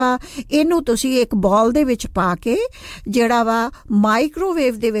ਇਹਨੂੰ ਤੁਸੀਂ ਇੱਕ ਬੌਲ ਦੇ ਵਿੱਚ ਪਾ ਕੇ ਜਿਹੜਾ ਵਾ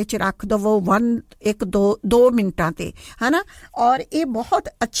ਮਾਈਕ੍ਰੋਵੇਵ ਦੇ ਵਿੱਚ ਰੱਖ ਦੇਵੋ 2 ਮਿੰਟਾਂ ਤੇ, ਹੈ ਨਾ। ਔਰ ਇਹ ਬਹੁਤ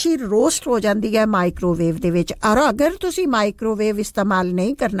ਅੱਛੀ ਰੋਸਟ ਹੋ ਜਾਂਦੀ ਹੈ ਮਾਈਕ੍ਰੋਵੇਵ ਦੇ ਵਿੱਚ। ਔਰ ਅਗਰ ਤੁਸੀਂ ਮਾਈਕ੍ਰੋਵੇਵ ਇਸਤੇਮਾਲ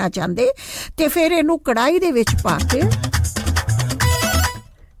ਨਹੀਂ ਕਰਨਾ ਚਾਹੁੰਦੇ ਤੇ ਫਿਰ ਇਹਨੂੰ ਕੜਾਹੀ ਦੇ ਵਿੱਚ ਪਾ ਕੇ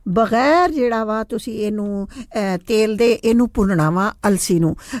ਬਗੈਰ ਜਿਹੜਾ ਵਾ ਤੁਸੀਂ ਇਹਨੂੰ ਤੇਲ ਦੇ ਇਹਨੂੰ ਭੁੰਨਣਾ ਵਾ ਅਲਸੀ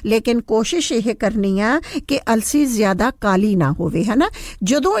ਨੂੰ। ਲੇਕਿਨ ਕੋਸ਼ਿਸ਼ ਇਹ ਕਰਨੀ ਆ ਕਿ ਅਲਸੀ ਜ਼ਿਆਦਾ ਕਾਲੀ ਨਾ ਹੋਵੇ, ਹੈ ਨਾ।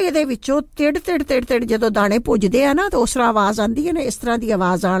 ਜਦੋਂ ਇਹਦੇ ਵਿੱਚੋਂ ਤਿੜ ਜਦੋਂ ਦਾਣੇ ਭੁੱਜਦੇ ਆ ਨਾ ਤਾਂ ਉਸ ਤਰ੍ਹਾਂ ਆਵਾਜ਼ ਆਉਂਦੀ ਹੈ ਨਾ, ਇਸ ਤਰ੍ਹਾਂ ਦੀ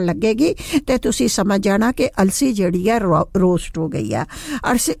ਆਵਾਜ਼ ਆਉਣ ਲੱਗੇਗੀ ਤੇ ਤੁਸੀਂ ਸਮਝ ਜਾਣਾ ਕਿ ਅਲਸੀ ਜਿਹੜੀ ਆ ਰੋਸਟ ਹੋ ਗਈ ਆ।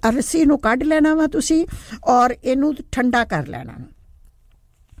 ਅਲਸੀ ਨੂੰ ਕੱਢ ਲੈਣਾ ਵਾ ਤੁਸੀਂ ਔਰ ਇਹਨੂੰ ਠੰਡਾ ਕਰ ਲੈਣਾ।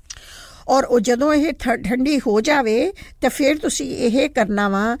 ਔਰ ਉਹ ਜਦੋਂ ਇਹ ਠੰਡੀ ਹੋ ਜਾਵੇ ਤਾਂ ਫਿਰ ਤੁਸੀਂ ਇਹ ਕਰਨਾ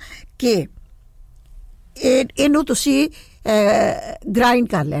ਵਾ ਕਿ ਇਹਨੂੰ ਤੁਸੀਂ ਗ੍ਰਾਈਂਡ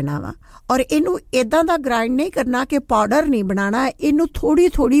ਕਰ ਲੈਣਾ ਵਾ। ਔਰ ਇਹਨੂੰ ਇੱਦਾਂ ਦਾ ਗ੍ਰਾਈਂਡ ਨਹੀਂ ਕਰਨਾ ਕਿ ਪਾਊਡਰ ਨਹੀਂ ਬਣਾਉਣਾ, ਇਹਨੂੰ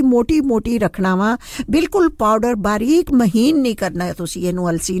ਥੋੜ੍ਹੀ ਮੋਟੀ ਰੱਖਣਾ ਵਾ। ਬਿਲਕੁਲ ਪਾਊਡਰ ਬਾਰੀਕ ਮਹੀਨ ਨਹੀਂ ਕਰਨਾ ਤੁਸੀਂ ਇਹਨੂੰ,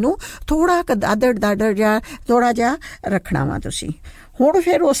 ਅਲਸੀ ਨੂੰ ਥੋੜ੍ਹਾ ਦਾਦੜ ਜਿਹਾ ਥੋੜ੍ਹਾ ਜਿਹਾ ਰੱਖਣਾ ਵਾ ਤੁਸੀਂ। ਹੁਣ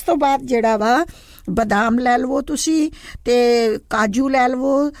ਫਿਰ ਉਸ ਤੋਂ ਬਾਅਦ ਜਿਹੜਾ ਵਾ ਬਦਾਮ ਲੈ ਲਵੋ ਤੁਸੀਂ ਅਤੇ ਕਾਜੂ ਲੈ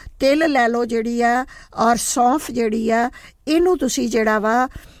ਲਵੋ, ਤਿਲ ਲੈ ਲਓ ਜਿਹੜੀ ਆ, ਔਰ ਸੌਂਫ ਜਿਹੜੀ ਆ, ਇਹਨੂੰ ਤੁਸੀਂ ਜਿਹੜਾ ਵਾ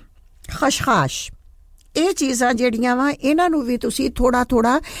ਖਸਖਾਸ਼, ਇਹ ਚੀਜ਼ਾਂ ਜਿਹੜੀਆਂ ਵਾ ਇਹਨਾਂ ਨੂੰ ਵੀ ਤੁਸੀਂ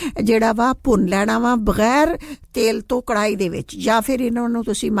ਥੋੜ੍ਹਾ ਜਿਹੜਾ ਵਾ ਭੁੰਨ ਲੈਣਾ ਵਾ ਬਗੈਰ ਤੇਲ ਤੋਂ ਕੜਾਹੀ ਦੇ ਵਿੱਚ, ਜਾਂ ਫਿਰ ਇਹਨਾਂ ਨੂੰ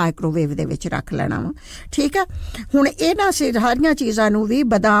ਤੁਸੀਂ ਮਾਈਕ੍ਰੋਵੇਵ ਦੇ ਵਿੱਚ ਰੱਖ ਲੈਣਾ ਵਾ। ਠੀਕ ਆ। ਹੁਣ ਇਹਨਾਂ ਸਾਰੀਆਂ ਚੀਜ਼ਾਂ ਨੂੰ ਵੀ,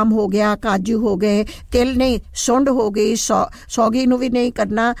 ਬਦਾਮ ਹੋ ਗਿਆ, ਕਾਜੂ ਹੋ ਗਏ, ਤਿਲ ਨਹੀਂ, ਸੁੰਡ ਹੋ ਗਈ, ਸੌਗੀ ਨੂੰ ਵੀ ਨਹੀਂ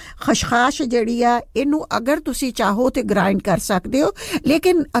ਕਰਨਾ। ਖਸਖਾਸ਼ ਜਿਹੜੀ ਆ ਇਹਨੂੰ ਅਗਰ ਤੁਸੀਂ ਚਾਹੋ ਤਾਂ ਗ੍ਰਾਈਂਡ ਕਰ ਸਕਦੇ ਹੋ,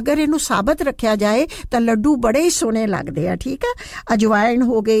 ਲੇਕਿਨ ਅਗਰ ਇਹਨੂੰ ਸਾਬਤ ਰੱਖਿਆ ਜਾਏ ਤਾਂ ਲੱਡੂ ਬੜੇ ਹੀ ਸੋਹਣੇ ਲੱਗਦੇ ਆ। ਠੀਕ ਆ। ਅਜਵਾਇਣ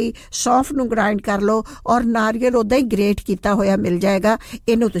ਹੋ ਗਈ, ਸੌਂਫ ਨੂੰ ਗ੍ਰਾਈਂਡ ਕਰ ਲਓ ਔਰ ਨਾਰੀਅਲ ਉੱਦਾਂ ਹੀ ਗ੍ਰੇਟ ਕੀਤਾ ਹੋਇਆ ਮਿਲ ਜਾਏਗਾ।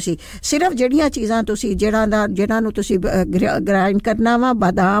 ਇਹਨੂੰ ਤੁਸੀਂ ਸਿਰਫ ਜਿਹੜੀਆਂ ਚੀਜ਼ਾਂ ਤੁਸੀਂ ਜਿਹਨਾਂ ਨੂੰ ਤੁਸੀਂ ਗ੍ਰਾਈਂਡ ਕਰਨਾ ਵਾ,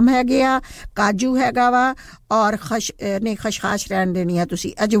 ਬਦਾਮ ਹੈਗੇ ਆ, ਕਾਜੂ ਹੈਗਾ ਵਾ, ਔਰ ਖਸਖਾਸ਼ ਰਹਿਣ ਦੇਣੀ ਆ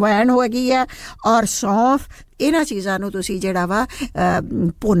ਤੁਸੀਂ, ਅਜਵਾਇਣ ਹੋਏਗੀ ਆ ਔਰ ਸੌਂਫ, ਇਹਨਾਂ ਚੀਜ਼ਾਂ ਨੂੰ ਤੁਸੀਂ ਜਿਹੜਾ ਵਾ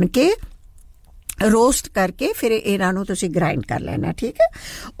ਭੁੰਨ ਕੇ ਰੋਸਟ ਕਰਕੇ ਫਿਰ ਇਹਨਾਂ ਨੂੰ ਤੁਸੀਂ ਗ੍ਰਾਈਂਡ ਕਰ ਲੈਣਾ। ਠੀਕ ਹੈ।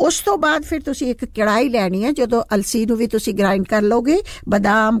 ਉਸ ਤੋਂ ਬਾਅਦ ਫਿਰ ਤੁਸੀਂ ਇੱਕ ਕੜਾਹੀ ਲੈਣੀ ਹੈ। ਜਦੋਂ ਅਲਸੀ ਨੂੰ ਵੀ ਤੁਸੀਂ ਗ੍ਰਾਈਂਡ ਕਰ ਲਓਗੇ,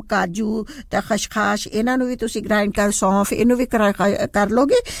 ਬਦਾਮ, ਕਾਜੂ ਤੇ ਖਸਖਾਸ਼ ਇਹਨਾਂ ਨੂੰ ਵੀ ਤੁਸੀਂ ਗ੍ਰਾਈਂਡ ਸੌਂਫ ਇਹਨੂੰ ਵੀ ਕਰ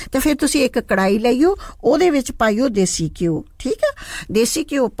ਲਓਗੇ, ਤੇ ਫਿਰ ਤੁਸੀਂ ਇੱਕ ਕੜਾਹੀ ਲਈਓ, ਉਹਦੇ ਵਿੱਚ ਪਾਈਓ ਦੇਸੀ ਘਿਓ। ਠੀਕ ਹੈ। ਦੇਸੀ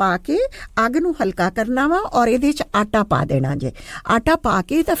ਘਿਓ ਪਾ ਕੇ ਅੱਗ ਨੂੰ ਹਲਕਾ ਕਰਨਾ ਵਾ ਔਰ ਇਹਦੇ 'ਚ ਆਟਾ ਪਾ ਦੇਣਾ ਜੇ। ਆਟਾ ਪਾ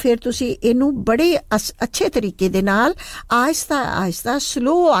ਕੇ ਤਾਂ ਫਿਰ ਤੁਸੀਂ ਇਹਨੂੰ ਬੜੇ ਅੱਛੇ ਤਰੀਕੇ ਦੇ ਨਾਲ ਆਹਿਸਤਾ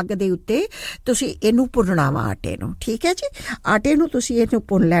ਸਲੋ ਅੱਗ ਦੇ ਉੱਤੇ ਤੁਸੀਂ ਇਹਨੂੰ ਭੁੰਨਣਾ ਵਾ ਆਟੇ ਨੂੰ। ਠੀਕ ਹੈ ਜੀ। ਆਟੇ ਨੂੰ ਤੁਸੀਂ ਇਹਨੂੰ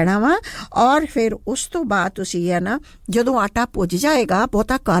ਭੁੰਨ ਲੈਣਾ ਵਾ ਔਰ ਫਿਰ ਉਸ ਤੋਂ ਬਾਅਦ ਤੁਸੀਂ ਹੈ ਨਾ, ਜਦੋਂ ਆਟਾ ਭੁੱਜ ਜਾਏਗਾ,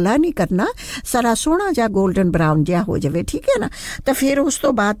 ਬਹੁਤਾ ਕਾਲਾ ਨਹੀਂ ਕਰਨਾ, ਸਾਰਾ ਸੋਹਣਾ ਜਿਹਾ ਗੋਲਡਨ ਬਰਾਊਨ ਜਿਹਾ ਹੋ ਜਾਵੇ। ਠੀਕ ਹੈ ਨਾ। ਤਾਂ ਫਿਰ ਉਸ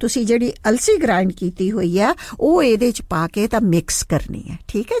ਤੋਂ ਬਾਅਦ ਤੁਸੀਂ ਜਿਹੜੀ ਅਲਸੀ ਗ੍ਰਾਈਂਡ ਕੀਤੀ ਹੋਈ ਆ ਉਹ ਇਹਦੇ 'ਚ ਪਾ ਕੇ ਤਾਂ ਮਿਕਸ ਕਰਨੀ ਹੈ।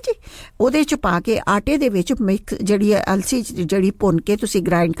 ਠੀਕ ਹੈ ਜੀ। ਉਹਦੇ 'ਚ ਪਾ ਕੇ ਆਟੇ ਦੇ ਵਿੱਚ ਮਿਕਸ ਜਿਹੜੀ ਅਲਸੀ ਜਿਹੜੀ ਭੁੰਨ ਕੇ ਤੁਸੀਂ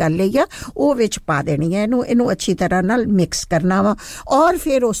ਗ੍ਰਾਈਂਡ ਕਰ ਲਈ ਆ ਉਹ ਵਿੱਚ ਪਾ ਦੇਣੀ ਹੈ। ਇਹਨੂੰ ਅੱਛੀ ਤਰ੍ਹਾਂ ਨਾਲ ਮਿਕਸ ਕਰਨਾ ਵਾ ਔਰ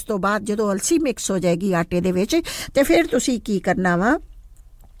ਫਿਰ ਉਸ ਤੋਂ ਬਾਅਦ ਜਦੋਂ ਅਲਸੀ ਮਿਕਸ ਹੋ ਜਾਏਗੀ ਆਟੇ ਦੇ ਵਿੱਚ, ਤੇ ਫਿਰ ਤੁਸੀਂ ਕੀ ਕਰਨਾ ਵਾ,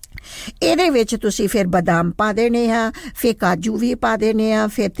 ਇਹਦੇ ਵਿੱਚ ਤੁਸੀਂ ਫਿਰ ਬਦਾਮ ਪਾ ਦੇਣੇ ਆ, ਫਿਰ ਕਾਜੂ ਵੀ ਪਾ ਦੇਣੇ ਆ,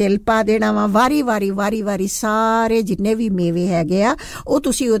 ਫਿਰ ਤਿਲ ਪਾ ਦੇਣਾ ਵਾ। ਵਾਰੀ ਸਾਰੇ ਜਿੰਨੇ ਵੀ ਮੇਵੇ ਹੈਗੇ ਆ ਉਹ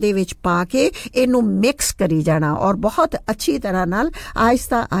ਤੁਸੀਂ ਉਹਦੇ ਵਿੱਚ ਪਾ ਕੇ ਇਹਨੂੰ ਮਿਕਸ ਕਰੀ ਜਾਣਾ ਔਰ ਬਹੁਤ ਅੱਛੀ ਤਰ੍ਹਾਂ ਨਾਲ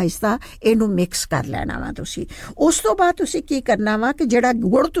ਆਹਿਸਤਾ ਇਹਨੂੰ ਮਿਕਸ ਕਰ ਲੈਣਾ ਵਾ ਤੁਸੀਂ। ਉਸ ਤੋਂ ਬਾਅਦ ਤੁਸੀਂ ਕੀ ਕਰਨਾ ਵਾ ਕਿ ਜਿਹੜਾ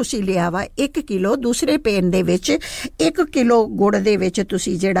ਗੁੜ ਤੁਸੀਂ ਲਿਆ ਵਾ 1 ਕਿਲੋ, ਦੂਸਰੇ ਪੈਨ ਦੇ ਵਿੱਚ 1 ਕਿਲੋ ਗੁੜ ਦੇ ਵਿੱਚ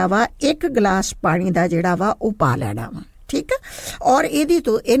ਤੁਸੀਂ ਜਿਹੜਾ ਵਾ 1 ਗਲਾਸ ਪਾਣੀ ਦਾ ਜਿਹੜਾ ਵਾ ਉਹ ਪਾ ਲੈਣਾ ਵਾ। ਠੀਕ ਹੈ। ਔਰ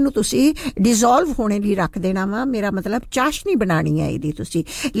ਇਹਨੂੰ ਤੁਸੀਂ ਡਿਜ਼ੋਲਵ ਹੋਣੇ ਲਈ ਰੱਖ ਦੇਣਾ ਵਾ। ਮੇਰਾ ਮਤਲਬ ਚਾਸ਼ਨੀ ਬਣਾਉਣੀ ਹੈ ਇਹਦੀ ਤੁਸੀਂ,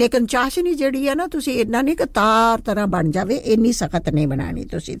 ਲੇਕਿਨ ਚਾਸ਼ਨੀ ਜਿਹੜੀ ਹੈ ਨਾ ਤੁਸੀਂ ਇੰਨਾ ਨਹੀਂ ਕਿ ਤਾਰ ਤਰ੍ਹਾਂ ਬਣ ਜਾਵੇ, ਇੰਨੀ ਸਖਤ ਨਹੀਂ ਬਣਾਉਣੀ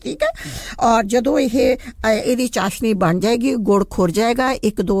ਤੁਸੀਂ। ਠੀਕ ਹੈ। ਔਰ ਜਦੋਂ ਇਹਦੀ ਚਾਸ਼ਨੀ ਬਣ ਜਾਏਗੀ, ਗੁੜ ਖੁਰ ਜਾਏਗਾ,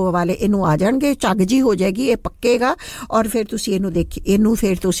 1-2 ਵਾਲੇ ਇਹਨੂੰ ਆ ਜਾਣਗੇ, ਝੱਗ ਜੀ ਹੋ ਜਾਏਗੀ, ਇਹ ਪੱਕੇਗਾ ਔਰ ਫਿਰ ਤੁਸੀਂ ਇਹਨੂੰ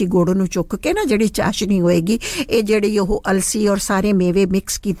ਫਿਰ ਤੁਸੀਂ ਗੁੜ ਨੂੰ ਚੁੱਕ ਕੇ ਨਾ ਜਿਹੜੀ ਚਾਸ਼ਨੀ ਹੋਏਗੀ, ਇਹ ਜਿਹੜੀ ਉਹ ਅਲਸੀ ਔਰ ਸਾਰੇ ਮੇਵੇ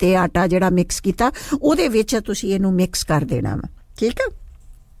ਮਿਕਸ ਕੀਤੇ, ਆਟਾ ਜਿਹੜਾ ਮਿਕਸ ਕੀਤਾ ਉਹਦੇ ਵਿੱਚ ਤੁਸੀਂ ਇਹਨੂੰ ਮਿਕਸ ਕਰ ਦੇਣਾ ਵਾ। ਠੀਕ ਹੈ।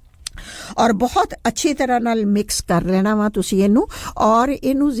 ਔਰ ਬਹੁਤ ਅੱਛੀ ਤਰ੍ਹਾਂ ਨਾਲ ਮਿਕਸ ਕਰ ਲੈਣਾ ਵਾ ਤੁਸੀਂ ਇਹਨੂੰ ਔਰ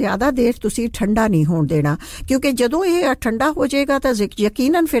ਇਹਨੂੰ ਜ਼ਿਆਦਾ ਦੇਰ ਤੁਸੀਂ ਠੰਡਾ ਨਹੀਂ ਹੋਣ ਦੇਣਾ, ਕਿਉਂਕਿ ਜਦੋਂ ਇਹ ਠੰਡਾ ਹੋ ਜਾਏਗਾ ਤਾਂ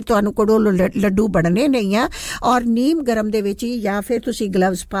ਯਕੀਨਨ ਫਿਰ ਤੁਹਾਨੂੰ ਕੋਲੋਂ ਲੱਡੂ ਬਣਨੇ ਨਹੀਂ ਆ। ਔਰ ਨੀਮ ਗਰਮ ਦੇ ਵਿੱਚ ਹੀ ਜਾਂ ਫਿਰ ਤੁਸੀਂ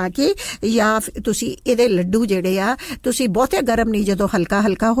ਗਲਵਜ਼ ਪਾ ਕੇ ਜਾਂ ਤੁਸੀਂ ਇਹਦੇ ਲੱਡੂ ਜਿਹੜੇ ਆ ਤੁਸੀਂ ਬਹੁਤੇ ਗਰਮ ਨਹੀਂ, ਜਦੋਂ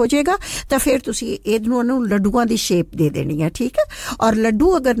ਹਲਕਾ ਹੋ ਜਾਏਗਾ ਤਾਂ ਫਿਰ ਤੁਸੀਂ ਇਹਨੂੰ ਲੱਡੂਆਂ ਦੀ ਸ਼ੇਪ ਦੇ ਦੇਣੀ ਹੈ। ਠੀਕ ਹੈ। ਔਰ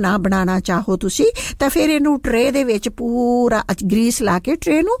ਲੱਡੂ ਅਗਰ ਨਾ ਬਣਾਉਣਾ ਚਾਹੋ ਤੁਸੀਂ ਤਾਂ ਫਿਰ ਇਹਨੂੰ ਟਰੇ ਦੇ ਵਿੱਚ ਪੂਰਾ ਗਰੀਸ ਲਾ ਕੇ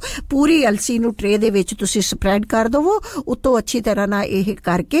ਟਰੇ ਨੂੰ ਪੂਰੀ ਪੂਰੀ ਅਲਸੀ ਨੂੰ ਟਰੇ ਦੇ ਵਿੱਚ ਤੁਸੀਂ ਸਪਰੈਡ ਕਰ ਦੇਵੋ ਉੱਤੋਂ ਅੱਛੀ ਤਰ੍ਹਾਂ ਨਾਲ ਇਹ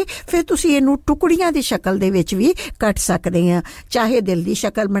ਕਰਕੇ ਫਿਰ ਤੁਸੀਂ ਇਹਨੂੰ ਟੁਕੜੀਆਂ ਦੀ ਸ਼ਕਲ ਦੇ ਵਿੱਚ ਵੀ ਕੱਟ ਸਕਦੇ ਆ ਚਾਹੇ ਦਿਲ ਦੀ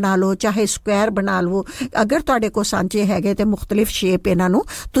ਸ਼ਕਲ ਬਣਾ ਲਓ ਚਾਹੇ ਸਕੁਐਰ ਬਣਾ ਲਓ ਅਗਰ ਤੁਹਾਡੇ ਕੋਲ ਸਾਂਚੇ ਹੈਗੇ ਤੇ ਮੁxtਲਿਫ ਸ਼ੇਪ ਇਹਨਾਂ ਨੂੰ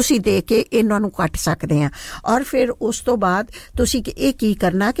ਤੁਸੀਂ ਦੇ ਕੇ ਇਹਨਾਂ ਨੂੰ ਕੱਟ ਸਕਦੇ ਆ ਔਰ ਫਿਰ ਉਸ ਤੋਂ ਬਾਅਦ ਤੁਸੀਂ ਇਹ ਕੀ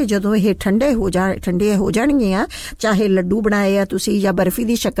ਕਰਨਾ ਕਿ ਜਦੋਂ ਇਹ ਠੰਡੇ ਹੋ ਜਾਣਗੇ ਆ ਚਾਹੇ ਲੱਡੂ ਬਣਾਏ ਆ ਤੁਸੀਂ ਜਾਂ ਬਰਫੀ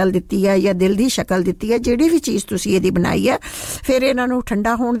ਦੀ ਸ਼ਕਲ ਦਿੱਤੀ ਹੈ ਜਾਂ ਦਿਲ ਦੀ ਸ਼ਕਲ ਦਿੱਤੀ ਹੈ ਜਿਹੜੀ ਵੀ ਚੀਜ਼ ਤੁਸੀਂ ਇਹਦੀ ਬਣਾਈ ਹੈ ਫਿਰ ਇਹਨਾਂ ਨੂੰ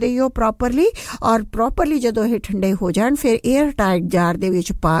ਠੰਡਾ ਹੋਣ ਦਿਓ ਪ੍ਰੋਪਰਲੀ ਔਰ ਪ੍ਰੋਪਰਲੀ ਜਦੋਂ ਇਹ ਠੰਡੇ ਹੋ ਜਾਣ ਫਿਰ 에ਅਰ ਟਾਈਟ ਜਾਰ ਦੇ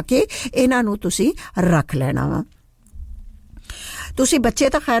ਵਿੱਚ ਪਾ ਕੇ ਇਹਨਾਂ ਨੂੰ ਤੁਸੀਂ ਰੱਖ ਲੈਣਾ ਵਾ ਤੁਸੀਂ ਬੱਚੇ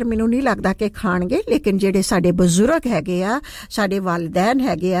ਤਾਂ ਖੈਰ ਮੈਨੂੰ ਨਹੀਂ ਲੱਗਦਾ ਕਿ ਖਾਣਗੇ ਲੇਕਿਨ ਜਿਹੜੇ ਸਾਡੇ ਬਜ਼ੁਰਗ ਹੈਗੇ ਆ ਸਾਡੇ ਵਾਲਿदैन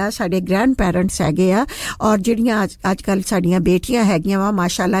ਹੈਗੇ ਆ ਸਾਡੇ ਗ੍ਰੈਂਡ ਪੈਰੈਂਟਸ ਹੈਗੇ ਆ ਔਰ ਜਿਹੜੀਆਂ ਅੱਜ ਕੱਲ੍ਹ ਸਾਡੀਆਂ ਬੇਟੀਆਂ ਹੈਗੀਆਂ ਵਾ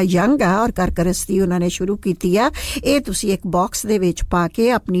ਮਾਸ਼ਾਅੱਲਾ ਯੰਗ ਆ ਔਰ ਕਰਕਰਸਤੀ ਉਹਨਾਂ ਨੇ ਸ਼ੁਰੂ ਕੀਤੀ ਆ ਇਹ ਤੁਸੀਂ ਇੱਕ ਬਾਕਸ ਦੇ ਵਿੱਚ ਪਾ ਕੇ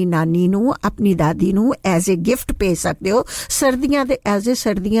ਆਪਣੀ ਨਾਨੀ ਨੂੰ ਆਪਣੀ ਦਾਦੀ ਨੂੰ ਐਜ਼ ਏ ਗਿਫਟ ਭੇਜ ਸਕਦੇ ਹੋ ਸਰਦੀਆਂ ਦੇ ਐਜ਼ ਏ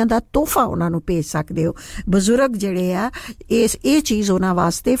ਸਰਦੀਆਂ ਦਾ ਤੋਹਫਾ ਉਹਨਾਂ ਨੂੰ ਭੇਜ ਸਕਦੇ ਹੋ ਬਜ਼ੁਰਗ ਜਿਹੜੇ ਆ ਇਹ ਚੀਜ਼ ਉਹਨਾਂ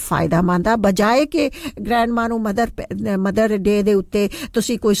ਵਾਸਤੇ ਫਾਇਦਾਮੰਦ ਆ ਬਜਾਏ ਕਿ ਗ੍ਰੈਂਡ ਮਾਂ ਨੂੰ ਮਦਰ ਡੇ ਦੇ ਉੱਤੇ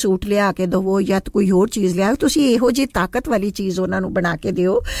ਤੁਸੀਂ ਕੋਈ ਸੂਟ ਲਿਆ ਕੇ ਦਵੋ ਜਾਂ ਕੋਈ ਹੋਰ ਚੀਜ਼ ਲਿਆਓ ਤੁਸੀਂ ਇਹੋ ਜਿਹੀ ਤਾਕਤ ਵਾਲੀ ਚੀਜ਼ ਉਹਨਾਂ ਨੂੰ ਬਣਾ ਕੇ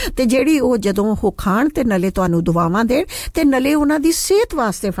ਦਿਓ ਤੇ ਜਿਹੜੀ ਉਹ ਜਦੋਂ ਉਹ ਖਾਣ ਤੇ ਨਲੇ ਤੁਹਾਨੂੰ ਦੁਆਵਾਂ ਦੇਣ ਤੇ ਨਲੇ ਉਹਨਾਂ ਦੀ ਸਿਹਤ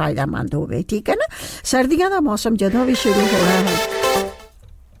ਵਾਸਤੇ ਫਾਇਦਾਮੰਦ ਹੋਵੇ ਠੀਕ ਹੈ ਨਾ ਸਰਦੀਆਂ ਦਾ ਮੌਸਮ ਜਦੋਂ ਵੀ ਸ਼ੁਰੂ ਹੋਣਾ ਹੈ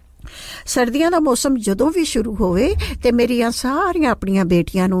ਸਰਦੀਆਂ ਦਾ ਮੌਸਮ ਜਦੋਂ ਵੀ ਸ਼ੁਰੂ ਹੋਵੇ ਤੇ ਮੇਰੀਆਂ ਸਾਰੀਆਂ ਆਪਣੀਆਂ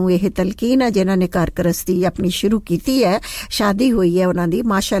ਬੇਟੀਆਂ ਨੂੰ ਇਹ ਤਲਕੀਨ ਹੈ ਜਿਨ੍ਹਾਂ ਨੇ ਘਰਗ੍ਰਸਤੀ ਆਪਣੀ ਸ਼ੁਰੂ ਕੀਤੀ ਹੈ ਸ਼ਾਦੀ ਹੋਈ ਹੈ ਉਹਨਾਂ ਦੀ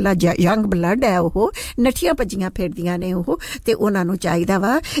ਮਾਸ਼ਾਅੱਲਾ ਯੰਗ ਬਲੱਡ ਹੈ ਉਹ ਨੱਠੀਆਂ ਭੱਜੀਆਂ ਫਿਰਦੀਆਂ ਨੇ ਉਹ ਤੇ ਉਹਨਾਂ ਨੂੰ ਚਾਹੀਦਾ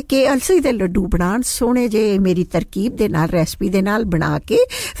ਵਾ ਕਿ ਅਲਸੀ ਦੇ ਲੱਡੂ ਬਣਾਉਣ ਸੋਹਣੇ ਜੇ ਮੇਰੀ ਤਰਕੀਬ ਦੇ ਨਾਲ ਰੈਸਪੀ ਦੇ ਨਾਲ ਬਣਾ ਕੇ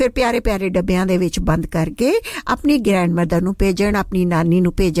ਫਿਰ ਪਿਆਰੇ ਪਿਆਰੇ ਡੱਬਿਆਂ ਦੇ ਵਿੱਚ ਬੰਦ ਕਰਕੇ ਆਪਣੀ ਗ੍ਰੈਂਡ ਮਦਰ ਨੂੰ ਭੇਜਣ ਆਪਣੀ ਨਾਨੀ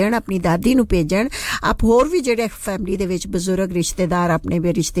ਨੂੰ ਭੇਜਣ ਆਪਣੀ ਦਾਦੀ ਨੂੰ ਭੇਜਣ ਆਪ ਹੋਰ ਵੀ ਜਿਹੜੇ ਫੈਮਿਲੀ ਦੇ ਵਿੱਚ ਬਜ਼ੁਰਗ ਰਿਸ਼ਤੇਦਾਰ ਆਪਣੇ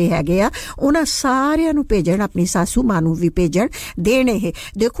ਵੀ ਰਿਸ਼ਤੇ ਹੈਗੇ ਆ ਉਹਨਾਂ ਸਾਰਿਆਂ ਨੂੰ ਭੇਜਣ ਆਪਣੀ ਸਾਸੂ ਮਾਂ ਨੂੰ ਵੀ ਭੇਜਣ ਦੇਣ ਇਹ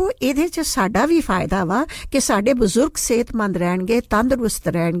ਦੇਖੋ ਇਹਦੇ 'ਚ ਸਾਡਾ ਵੀ ਫਾਇਦਾ ਵਾ ਕਿ ਸਾਡੇ ਬਜ਼ੁਰਗ ਸਿਹਤਮੰਦ ਰਹਿਣਗੇ ਤੰਦਰੁਸਤ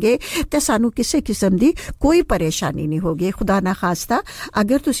ਰਹਿਣਗੇ ਤੇ ਸਾਨੂੰ ਕਿਸੇ ਕਿਸਮ ਦੀ ਕੋਈ ਪਰੇਸ਼ਾਨੀ ਨਹੀਂ ਹੋਗੀ ਖੁਦਾ ਨਾ ਖਾਸਤਾ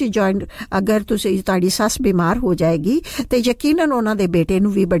ਅਗਰ ਤੁਸੀਂ ਤੁਹਾਡੀ ਸੱਸ ਬਿਮਾਰ ਹੋ ਜਾਏਗੀ ਤੇ ਯਕੀਨਨ ਉਹਨਾਂ ਦੇ ਬੇਟੇ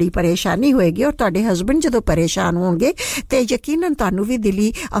ਨੂੰ ਵੀ ਬੜੀ ਪਰੇਸ਼ਾਨੀ ਹੋਏਗੀ ਔਰ ਤੁਹਾਡੇ ਹਸਬੈਂਡ ਜਦੋਂ ਪਰੇਸ਼ਾਨ ਹੋਣਗੇ ਤੇ ਯਕੀਨਨ ਤੁਹਾਨੂੰ ਵੀ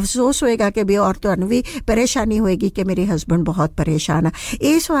ਦਿਲੀ ਅਫਸੋਸ ਹੋਏਗਾ ਕਿ ਵੀ ਔਰ ਤੁਹਾਨੂੰ ਵੀ ਪਰੇਸ਼ਾਨੀ ਹੋਏਗੀ ਕਿ ਮੇਰੇ ਹਸਬੈਂਡ ਬਹੁਤ ਪਰੇਸ਼ਾਨ ਆ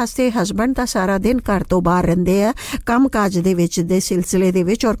ਇਸ ਵਾਸਤੇ ਹਸਬੈਂਡ ਤਾਂ ਸਾਰਾ ਦਿਨ ਘਰ ਤੋਂ ਬਾਹਰ ਰਹਿੰਦੇ ਆ ਕੰਮ ਕਾਜ ਦੇ ਵਿੱਚ ਦੇ ਸਿਲਸਿਲੇ ਦੇ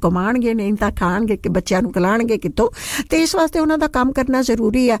ਵਿੱਚ ਔਰ ਕਮਾਣਗੇ ਨਹੀਂ ਤਾਂ ਖਾਣਗੇ ਕਿ ਬੱਚਿਆਂ ਨੂੰ ਖਿਲਾਣਗੇ ਕਿਤੋਂ ਤੇ ਇਸ ਵਾਸਤੇ ਉਹਨਾਂ ਦਾ ਕੰਮ ਕਰਨਾ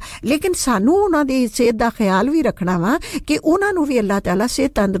ਜ਼ਰੂਰੀ ਆ ਲੇਕਿਨ ਸਾਨੂੰ ਉਹਨਾਂ ਦੀ ਸਿਹਤ ਦਾ ਖਿਆਲ ਵੀ ਰੱਖਣਾ ਵਾ ਕਿ ਉਹਨਾਂ ਨੂੰ ਵੀ ਅੱਲਾਹ ਤਾਲਾ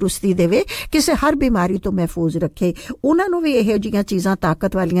ਸਿਹਤ ਤੰਦਰੁਸਤੀ ਦੇਵੇ ਕਿਸੇ ਹਰ ਬਿਮਾਰੀ ਤੋਂ ਮਹਿਫੂਜ਼ ਰੱਖੇ ਉਹਨਾਂ ਨੂੰ ਵੀ ਇਹੋ ਜਿਹੀਆਂ ਚੀਜ਼ਾਂ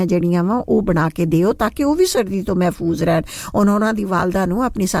ਤਾਕਤ ਵਾਲੀਆਂ ਜਿਹੜੀਆਂ ਵਾ ਉਹ ਬਣਾ ਕੇ ਦਿਓ ਤਾਂ ਕਿ ਉਹ ਵੀ ਸਰਦੀ ਤੋਂ ਮਹਿਫੂਜ਼ ਰਹਿਣ ਉਹਨਾਂ ਦੀ ਵਾਲਦਾ ਨੂੰ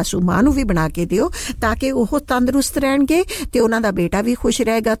ਆਪਣੀ ਸਾਸੂ ਮਾਂ ਨੂੰ ਵੀ ਬਣਾ ਕੇ ਦਿਓ ਤਾਂ ਕਿ ਉਹ ਤੰਦਰੁਸਤ ਰਹਿਣਗੇ ਤੇ ਉਹਨਾਂ ਦਾ ਬੇਟਾ ਵੀ ਖੁਸ਼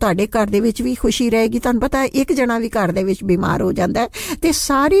ਰਹੇਗਾ ਤੁਹਾਡੇ ਘਰ ਦੇ ਵਿੱਚ ਵੀ ਖੁਸ਼ੀ ਰਹੇਗੀ ਤੁਹਾਨੂੰ ਪਤਾ ਇੱਕ ਜਣਾ ਵੀ ਘਰ ਦੇ ਵਿੱਚ ਬਿਮਾਰ ਹੋ ਜਾਂਦਾ ਤੇ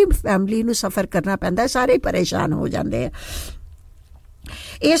ਸਾਰੀ ਫੈਮਿਲੀ ਨੂੰ ਸਫਰ ਕਰਨਾ ਪੈਂਦਾ ਸਾਰੇ ਪਰੇਸ਼ਾਨ ਹੋ ਜਾਂਦੇ ਆ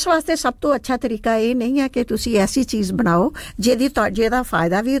ਇਸ ਵਾਸਤੇ ਸਭ ਤੋਂ ਅੱਛਾ ਤਰੀਕਾ ਇਹ ਨਹੀਂ ਹੈ ਕਿ ਤੁਸੀਂ ਐਸੀ ਚੀਜ਼ ਬਣਾਓ ਜਿਹਦਾ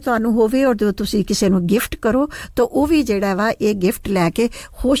ਫਾਇਦਾ ਵੀ ਤੁਹਾਨੂੰ ਹੋਵੇ ਔਰ ਜੋ ਤੁਸੀਂ ਕਿਸੇ ਨੂੰ ਗਿਫਟ ਕਰੋ ਤਾਂ ਉਹ ਵੀ ਜਿਹੜਾ ਵਾ ਇਹ ਗਿਫਟ ਲੈ ਕੇ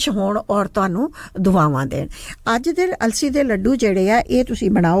ਖੁਸ਼ ਹੋਣ ਔਰ ਤੁਹਾਨੂੰ ਦੁਆਵਾਂ ਦੇਣ ਅੱਜ ਦੇ ਅਲਸੀ ਦੇ ਲੱਡੂ ਜਿਹੜੇ ਆ ਇਹ ਤੁਸੀਂ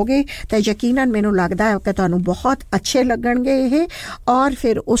ਬਣਾਓਗੇ ਤਾਂ ਯਕੀਨਨ ਮੈਨੂੰ ਲੱਗਦਾ ਹੈ ਕਿ ਤੁਹਾਨੂੰ ਬਹੁਤ ਅੱਛੇ ਲੱਗਣਗੇ ਇਹ ਔਰ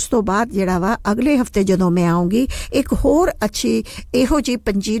ਫਿਰ ਉਸ ਤੋਂ ਬਾਅਦ ਜਿਹੜਾ ਵਾ ਅਗਲੇ ਹਫਤੇ ਜਦੋਂ ਮੈਂ ਆਉਂਗੀ ਇੱਕ ਹੋਰ ਅੱਛੀ ਇਹੋ ਜਿਹੀ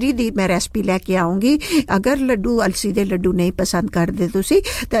ਪੰਜੀਰੀ ਦੀ ਮੈਂ ਰੈਸਪੀ ਲੈ ਕੇ ਆਉਂਗੀ ਅਗਰ ਲੱਡੂ ਅਲਸੀ ਦੇ ਲੱਡੂ ਨਹੀਂ ਪਸੰਦ ਕਰਦੇ ਤੁਸੀਂ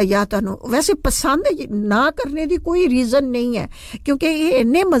ਤਾਂ ਜਾਂ ਤੁਹਾਨੂੰ ਵੈਸੇ ਪਸੰਦ ਨਾ ਕਰਨੇ ਦੀ ਕੋਈ ਰੀਜ਼ਨ ਨਹੀਂ ਹੈ ਕਿਉਂਕਿ ਇਹ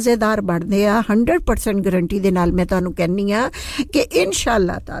ਇੰਨੇ ਮਜ਼ੇਦਾਰ ਬਣਦੇ ਆ 100% ਗਰੰਟੀ ਦੇ ਨਾਲ ਮੈਂ ਤੁਹਾਨੂੰ ਕਹਿੰਨੀ ਆ ਕਿ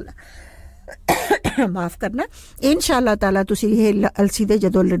ਇਨਸ਼ਾਅੱਲਾ ਤਾਲਾ ਮਾਫ ਕਰਨਾ ਇਨਸ਼ਾਅੱਲਾ ਤਾਲਾ ਤੁਸੀਂ ਇਹ ਅਲਸੀ ਦੇ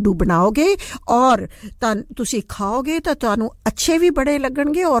ਜਦੋਂ ਲੱਡੂ ਬਣਾਓਗੇ ਔਰ ਤੁਸੀਂ ਖਾਓਗੇ ਤਾਂ ਤੁਹਾਨੂੰ ਅੱਛੇ ਵੀ ਬੜੇ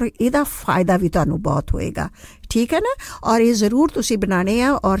ਲੱਗਣਗੇ ਔਰ ਇਹਦਾ ਫਾਇਦਾ ਵੀ ਤੁਹਾਨੂੰ ਬਹੁਤ ਹੋਏਗਾ ਠੀਕ ਹੈ ਨਾ ਔਰ ਇਹ ਜ਼ਰੂਰ ਤੁਸੀਂ ਬਣਾਣੇ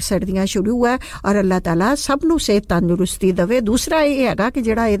ਆ ਔਰ ਸਰਦੀਆਂ ਸ਼ੁਰੂ ਹੈ ਔਰ ਅੱਲਾਹ ਤਾਲਾ ਸਭ ਨੂੰ ਸਿਹਤ ਤੰਦਰੁਸਤੀ ਦੇਵੇ ਦੂਸਰਾ ਇਹ ਹੈਗਾ ਕਿ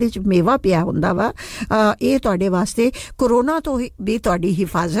ਜਿਹੜਾ ਇਹਦੇ 'ਚ ਮੇਵਾ ਪਿਆ ਹੁੰਦਾ ਵਾ ਇਹ ਤੁਹਾਡੇ ਵਾਸਤੇ ਕੋਰੋਨਾ ਤੋਂ ਵੀ ਤੁਹਾਡੀ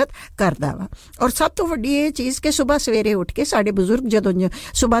ਹਿਫਾਜ਼ਤ ਕਰਦਾ ਵਾ ਔਰ ਸਭ ਤੋਂ ਵੱਡੀ ਇਹ ਚੀਜ਼ ਕਿ ਸਵੇਰ ਸਵੇਰੇ ਉੱਠ ਕੇ ਸਾਡੇ ਬਜ਼ੁਰਗ ਜਦੋਂ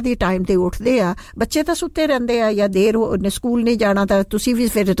ਸਵੇਰ ਦੀ ਟਾਈਮ ਤੇ ਉੱਠਦੇ ਆ ਬੱਚੇ ਤਾਂ ਸੁੱਤੇ ਰਹਿੰਦੇ ਆ ਜਾਂ ਦੇਰ ਸਕੂਲ ਨਹੀਂ ਜਾਣਾ ਤਾਂ ਤੁਸੀਂ ਵੀ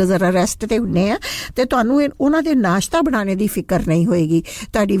ਫਿਰ ਜ਼ਰਾ ਰੈਸਟ ਤੇ ਹੁੰਦੇ ਆ ਤੇ ਤੁਹਾਨੂੰ ਉਹਨਾਂ ਦੇ ਨਾਸ਼ਤਾ ਬਣਾਉਣੇ ਦੀ ਫਿਕਰ ਨਹੀਂ ਹੋਏਗੀ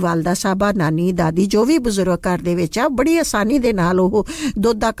ਤੁਹਾਡੀ ਵਾਲਦਾ ਸਾਹਿਬਾ ਨਾਨੀ ਦਾਦੀ ਜੋ ਵੀ ਬਜ਼ੁਰਗ ਦੇ ਵਿੱਚ ਆ ਬੜੀ ਆਸਾਨੀ ਦੇ ਨਾਲ ਉਹ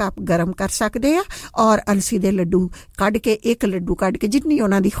ਦੁੱਧ ਦਾ ਕੱਪ ਗਰਮ ਕਰ ਸਕਦੇ ਆ ਔਰ ਅਲਸੀ ਦੇ ਲੱਡੂ ਕੱਢ ਕੇ ਇੱਕ ਲੱਡੂ ਕੱਢ ਕੇ ਜਿੰਨੀ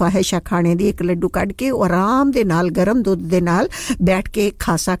ਉਹਨਾਂ ਦੀ ਖੁਆਇਸ਼ ਆ ਖਾਣੇ ਦੀ ਇੱਕ ਲੱਡੂ ਕੱਢ ਕੇ ਆਰਾਮ ਦੇ ਨਾਲ ਗਰਮ ਦੁੱਧ ਦੇ ਨਾਲ ਬੈਠ ਕੇ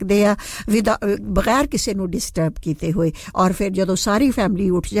ਖਾ ਸਕਦੇ ਆ ਬਗੈਰ ਕਿਸੇ ਨੂੰ ਡਿਸਟਰਬ ਕੀਤੇ ਹੋਏ ਔਰ ਫਿਰ ਜਦੋਂ ਸਾਰੀ ਫੈਮਿਲੀ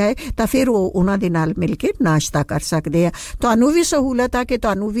ਉੱਠ ਜਾਏ ਤਾਂ ਫਿਰ ਉਹ ਉਹਨਾਂ ਦੇ ਨਾਲ ਮਿਲ ਕੇ ਨਾਸ਼ਤਾ ਕਰ ਸਕਦੇ ਆ ਤੁਹਾਨੂੰ ਵੀ ਸਹੂਲਤ ਆ ਕਿ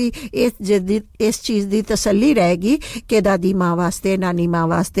ਤੁਹਾਨੂੰ ਵੀ ਇਸ ਚੀਜ਼ ਦੀ ਤਸੱਲੀ ਰਹੇਗੀ ਕਿ ਦਾਦੀ ਮਾਂ ਵਾਸਤੇ ਨਾਨੀ ਮਾਂ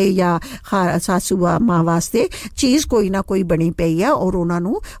ਵਾਸਤੇ ਜਾਂ ਸਾਸੂ ਮਾਂ ਵਾਸਤੇ ਚੀਜ਼ ਕੋਈ ਨਾ ਕੋਈ ਬਣੀ ਪਈ ਆ ਔਰ ਉਹਨਾਂ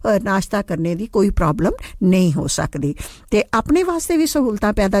ਨੂੰ ਨਾਸ਼ਤਾ ਕਰਨੇ ਦੀ ਕੋਈ ਪ੍ਰੋਬਲਮ ਨਹੀਂ ਹੋ ਸਕਦੀ ਤੇ ਆਪਣੇ ਵਾਸਤੇ ਵੀ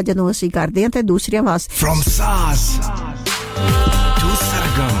ਸਹੂਲਤਾਂ ਪੈਦਾ ਜਦੋਂ ਅਸੀਂ ਕਰਦੇ ਹਾਂ ਤੇ ਦੂਸਰਿਆਂ ਵਾਸਤੇ From SARS to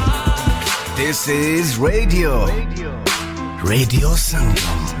Sargam, this is Radio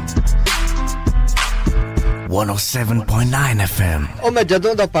Sangam 107.9 FM ਉਹ ਮੈਂ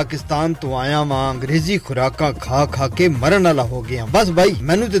ਜਦੋਂ ਦਾ ਪਾਕਿਸਤਾਨ ਤੋਂ ਆਇਆ ਵਾਂ ਅੰਗਰੇਜ਼ੀ ਖੁਰਾਕਾਂ ਖਾ ਖਾ ਕੇ ਮਰਨ ਵਾਲਾ ਹੋ ਗਿਆ ਬਸ ਭਾਈ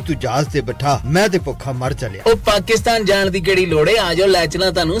ਮੈਨੂੰ ਤੇ ਤੂੰ ਜਹਾਜ਼ ਤੇ ਬਿਠਾ ਮੈਂ ਤੇ ਭੁੱਖਾ ਮਰ ਚੱਲਿਆ ਉਹ ਪਾਕਿਸਤਾਨ ਜਾਣ ਦੀ ਕਿਹੜੀ ਲੋੜ ਏ ਆ ਜਾਓ ਲੈ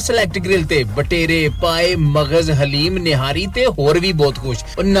ਚਲਾਂ ਤੁਹਾਨੂੰ ਸਿਲੈਕਟ ਗ੍ਰਿਲ ਤੇ ਬਟੇਰੇ ਪਾਏ ਮਗਜ਼ ਹਲੀਮ ਨਿਹਾਰੀ ਤੇ ਹੋਰ ਵੀ ਬਹੁਤ ਕੁਝ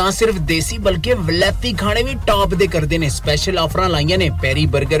ਉਹ ਨਾ ਸਿਰਫ ਦੇਸੀ ਬਲਕਿ ਵਿਲਾਇਤੀ ਖਾਣੇ ਵੀ ਟਾਪ ਦੇ ਕਰਦੇ ਨੇ ਸਪੈਸ਼ਲ ਆਫਰਾਂ ਲਾਈਆਂ ਨੇ ਪੈਰੀ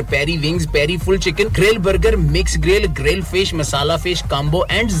버ਗਰ ਪੈਰੀ ਵਿੰਗਸ ਪੈਰੀ ਫੁੱਲ chicken grill 버ਗਰ mix grill fish masala fish combo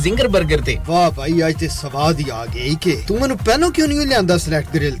and ਜ਼ਿੰਗਰ 버ਗਰ ਤੇ ਵਾਹ ਭਾਈ ਅੱਜ ਤੇ ਸਵਾਦ ਆ ਗਈ ਕਿ ਤੂੰ ਮੈਨੂੰ ਪਹਿਲਾਂ ਕਿਉਂ ਨਹੀਂ ਲਿਆਂਦਾ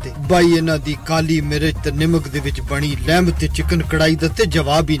ਸਿਲੈਕਟ ਗ੍ਰਿਲ ਤੇ ਬਾਈ ਇਹਨਾਂ ਦੀ ਕਾਲੀ ਮਿਰਚ ਤੇ ਨਮਕ ਦੇ ਵਿੱਚ ਬਣੀ ਲੈਂਬ ਤੇ ਚਿਕਨ ਕੜਾਈ ਦਾ ਤੇ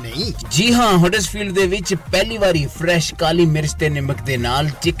ਜਵਾਬ ਹੀ ਨਹੀਂ ਜੀ ਹਾਂ ਹਡਰਸਫੀਲਡ ਦੇ ਵਿੱਚ ਪਹਿਲੀ ਵਾਰੀ ਫਰੈਸ਼ ਕਾਲੀ ਮਿਰਚ ਤੇ ਨਮਕ ਦੇ ਨਾਲ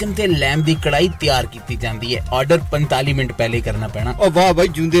ਚਿਕਨ ਤੇ ਲੈਂਬ ਦੀ ਕੜਾਈ ਤਿਆਰ ਕੀਤੀ ਜਾਂਦੀ ਹੈ ਆਰਡਰ 45 ਮਿੰਟ ਪਹਿਲੇ ਕਰਨਾ ਪੈਣਾ ਓ ਵਾਹ ਬਾਈ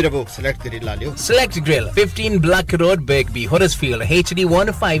ਜੁੰਦੇ ਰਹੋ ਸਿਲੈਕਟ ਗ੍ਰਿਲ ਲਾ ਲਿਓ select grill 15 black road ਬੇਗਬੀ Huddersfield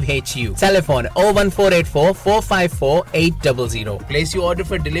HD15HU telephone 01484454800 place your order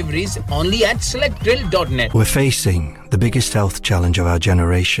for deliveries only at selectgrill.net We're facing the biggest health challenge of our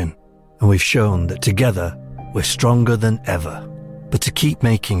generation, and we've shown that together we're stronger than ever. But to keep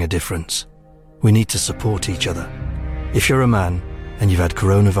making a difference, we need to support each other. If you're a man and you've had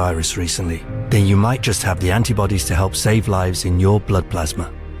coronavirus recently, then you might just have the antibodies to help save lives in your blood plasma.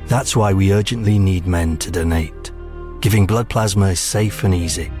 That's why we urgently need men to donate. Giving blood plasma is safe and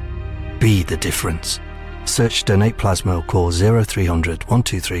easy. Be the difference. Search Donate Plasma or call 0300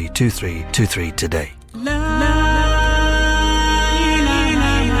 123 2323 today.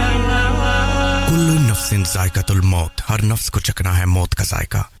 Kullu नफ्सिन जायकातुल मौत हर नफ्स को चखना है मौत का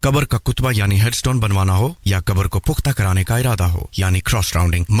जायका कब्र का कुतबा यानी हेडस्टोन बनवाना हो या कब्र को पुख्ता कराने का इरादा हो यानी cross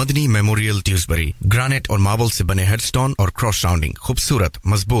rounding Madni memorial Dewsbury granite और मार्बल से बने हेडस्टोन और क्रॉस राउंडिंग खूबसूरत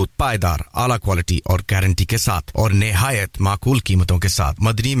मजबूत पायदार आला क्वालिटी और गारंटी के साथ और निहायत माकूल कीमतों के साथ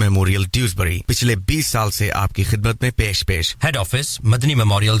मदनी मेमोरियल ट्यूसबरी पिछले 20 साल से आपकी खिदमत में पेश head office Madni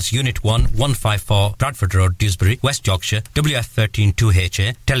memorials unit 1 154 Bradford road Dewsbury west Yorkshire WF13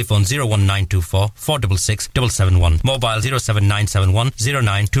 2HA telephone 01924 466 771 mobile 07971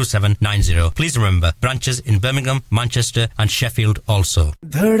 092790 please remember branches in Birmingham Manchester and Sheffield also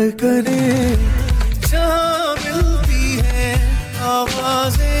धड़कने जहाँ मिलती है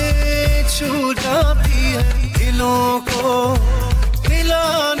आवाज़ें छू जाती है दिलों को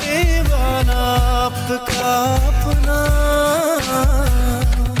मिलाने वाला आपका अपना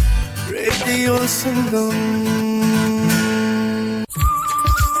रेडियो संगम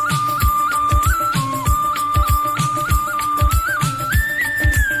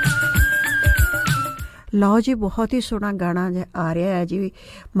ਲਓ ਜੀ ਬਹੁਤ ਹੀ ਸੋਹਣਾ ਗਾਣਾ ਆ ਰਿਹਾ ਹੈ ਜੀ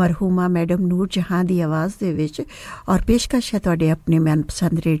ਮਰਹੂਮਾ ਮੈਡਮ ਨੂਰ ਜਹਾਂ ਦੀ ਆਵਾਜ਼ ਦੇ ਵਿੱਚ ਔਰ ਪੇਸ਼ਕਸ਼ ਹੈ ਤੁਹਾਡੇ ਆਪਣੇ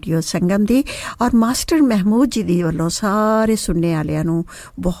ਮਨਪਸੰਦ ਰੇਡੀਓ ਸੰਗਮ ਦੀ ਔਰ ਮਾਸਟਰ ਮਹਿਮੂਦ ਜੀ ਦੀ ਵੱਲੋਂ ਸਾਰੇ ਸੁਣਨੇ ਵਾਲਿਆਂ ਨੂੰ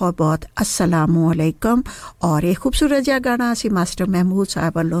ਬਹੁਤ ਬਹੁਤ ਅਸਲਾਮੁ ਅਲੈਕਮ ਔਰ ਇਹ ਖੂਬਸੂਰਤ ਜਿਹਾ ਗਾਣਾ ਅਸੀਂ ਮਾਸਟਰ ਮਹਿਮੂਦ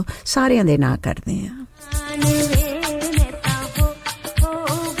ਸਾਹਿਬ ਵੱਲੋਂ ਸਾਰਿਆਂ ਦੇ ਨਾਂ ਕਰਦੇ ਹਾਂ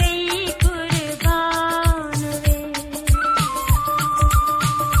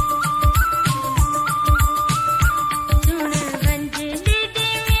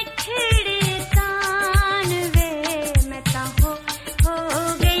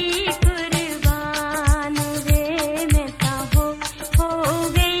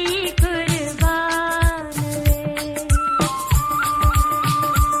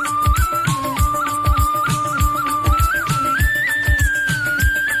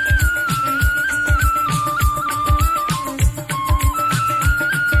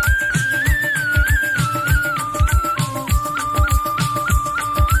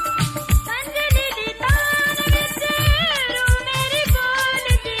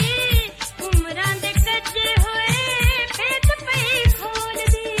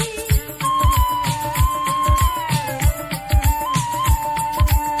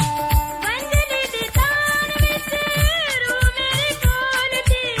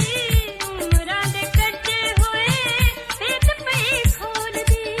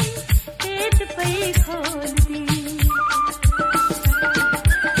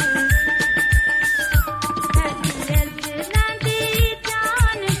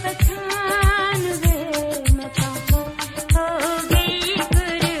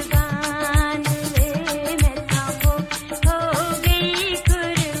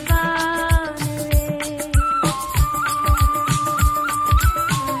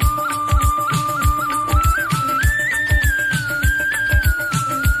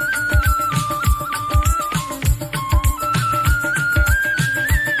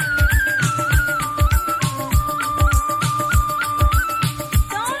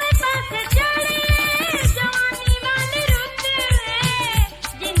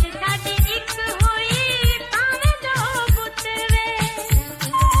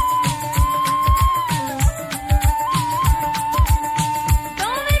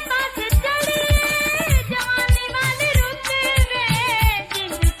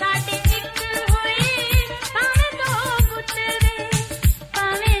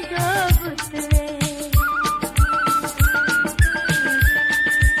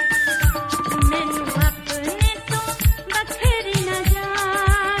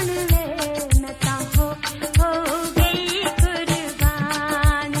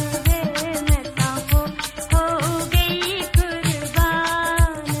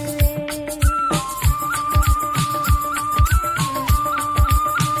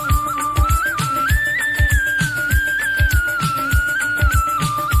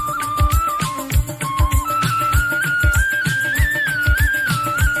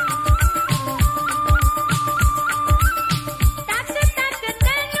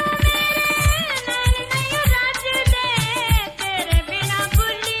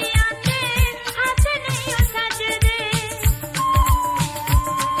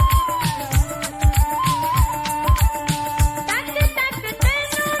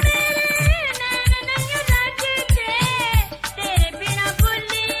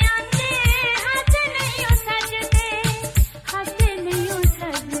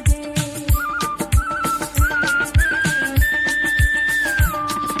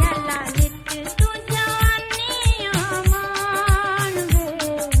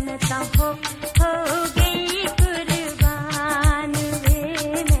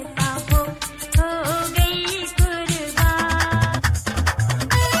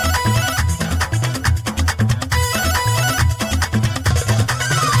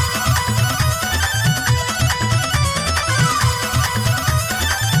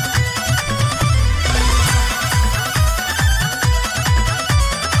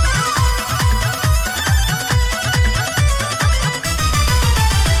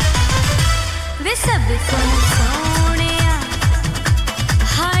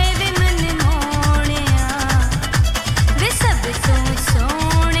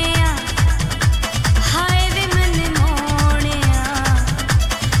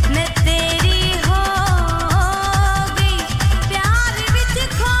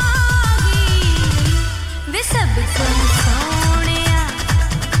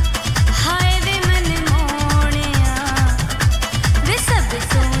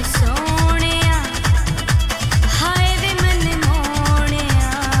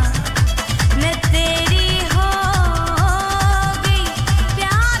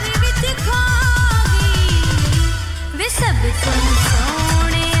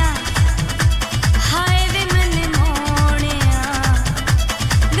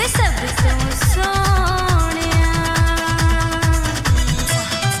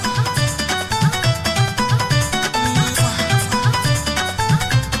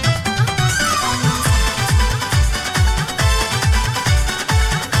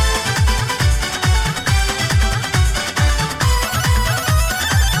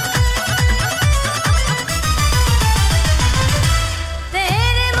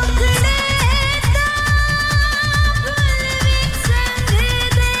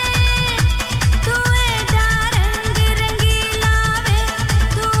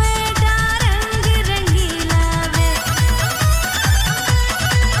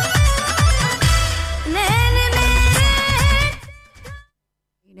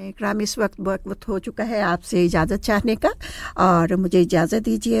इकराम इस वक्त हो चुका है आपसे इजाज़त चाहने का और मुझे इजाज़त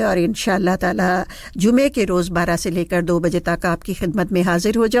दीजिए और इंशाअल्लाह ताला जुमे के रोज़ 12 से लेकर 2 बजे तक आपकी खिदमत में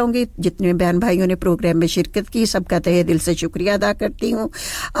हाजिर हो जाऊंगी जितने बहन भाइयों ने प्रोग्राम में शिरकत की सबका तहे दिल से शुक्रिया अदा करती हूँ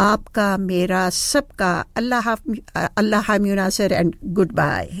आपका मेरा सबका Allah Hamid Nasir and good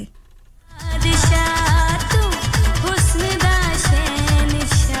bye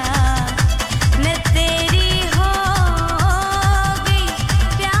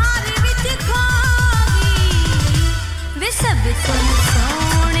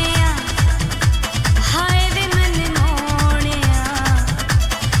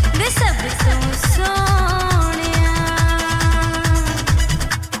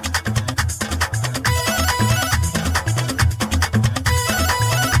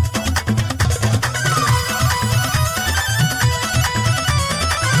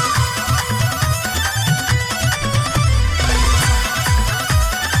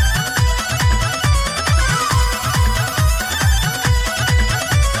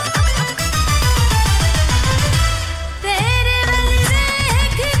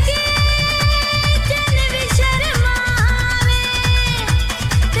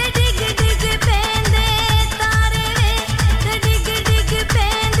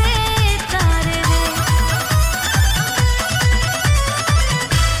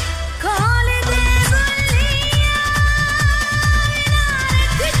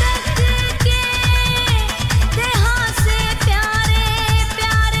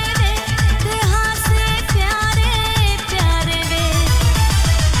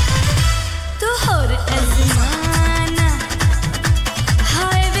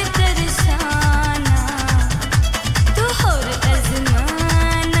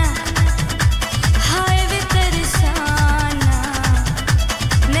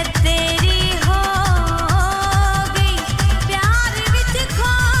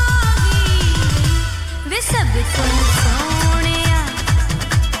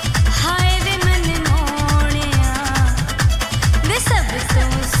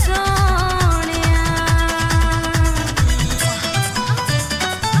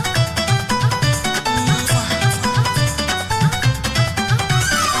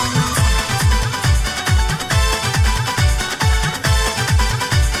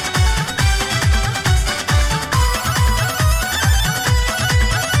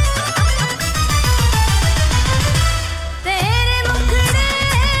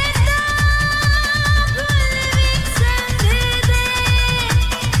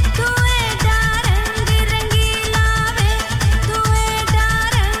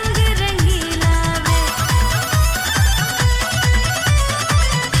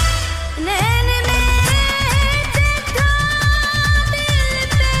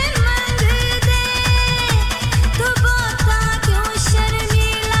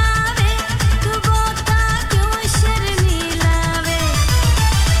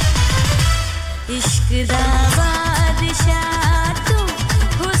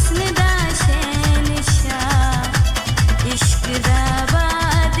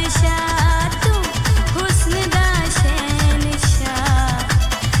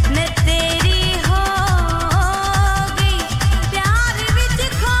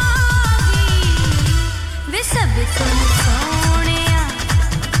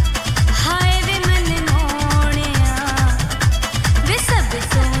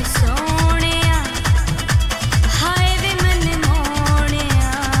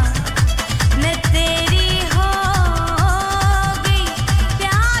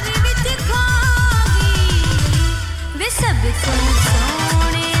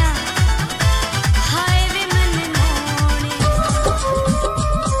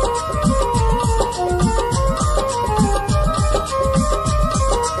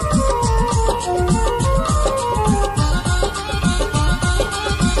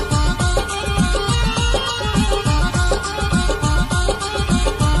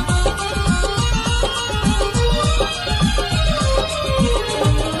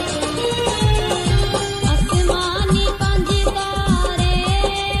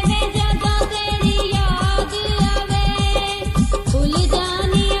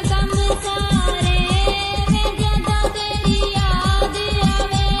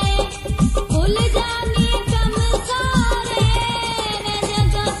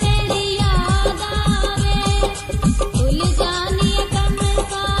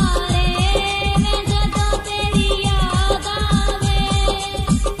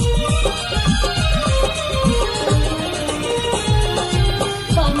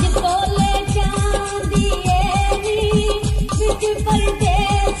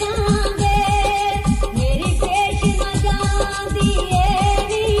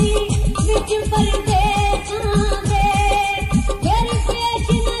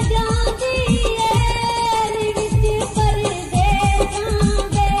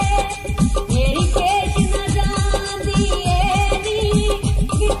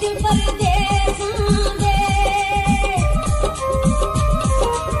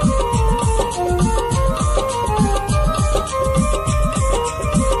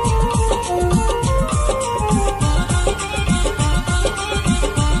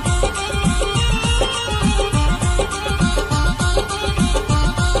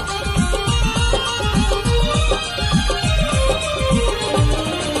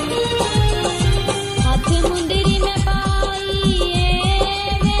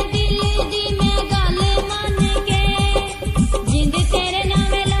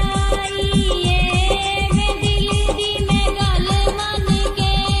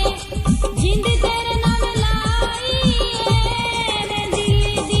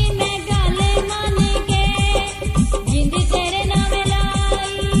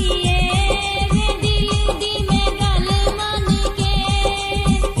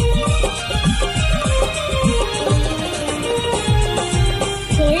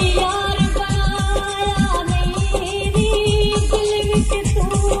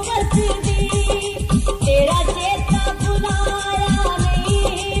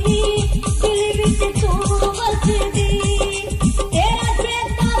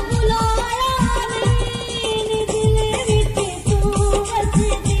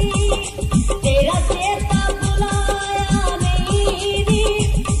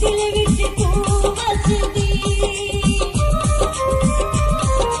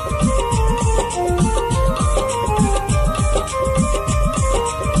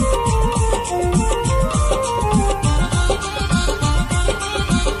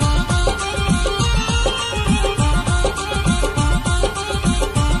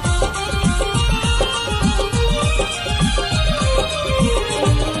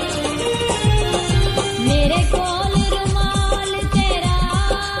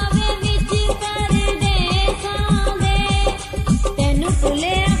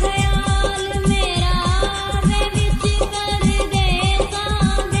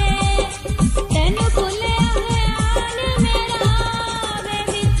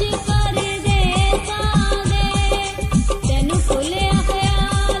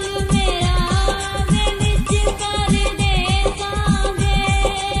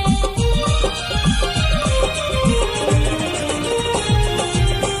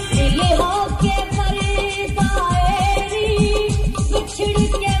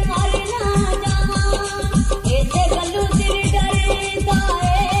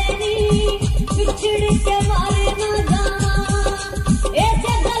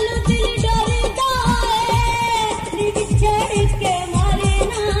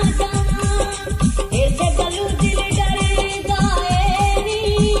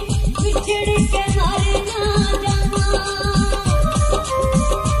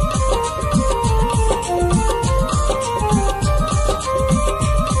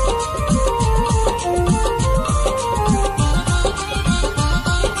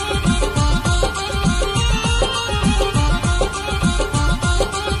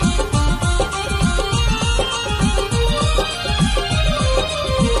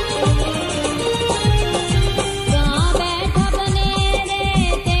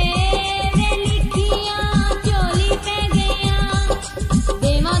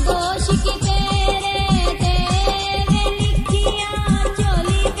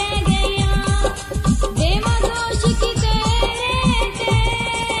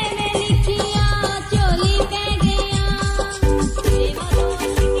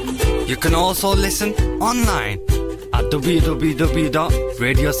You can also listen online at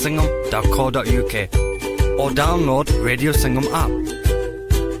www.radiosingam.co.uk or download Radio Sangam app.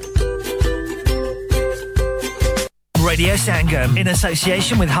 Radio Sangam in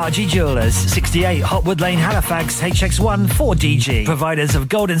association with Haji Jewellers, 68 Hotwood Lane, Halifax, HX1 4DG. Providers of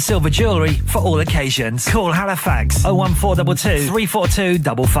gold and silver jewellery for all occasions. Call Halifax 01422 342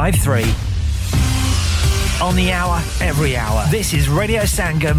 553. On the hour, every hour. This is Radio Sangam.